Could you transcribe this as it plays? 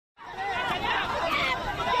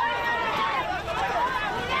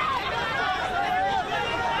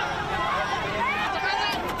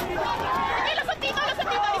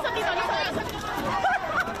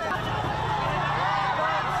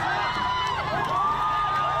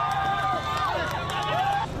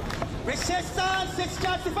Resistance is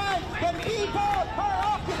justified when people are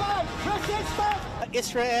occupied. Resistance!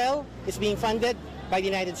 Israel is being funded by the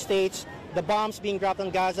United States. The bombs being dropped on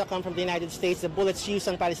Gaza come from the United States. The bullets used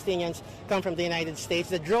on Palestinians come from the United States.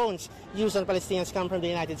 The drones used on Palestinians come from the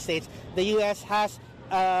United States. The U.S. has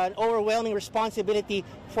an overwhelming responsibility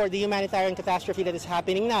for the humanitarian catastrophe that is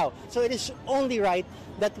happening now. So it is only right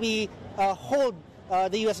that we hold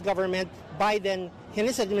the U.S. government, Biden, and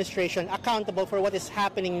his administration accountable for what is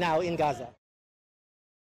happening now in Gaza.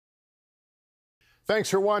 Thanks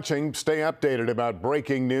for watching. Stay updated about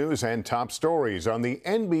breaking news and top stories on the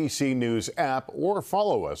NBC News app or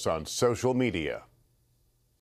follow us on social media.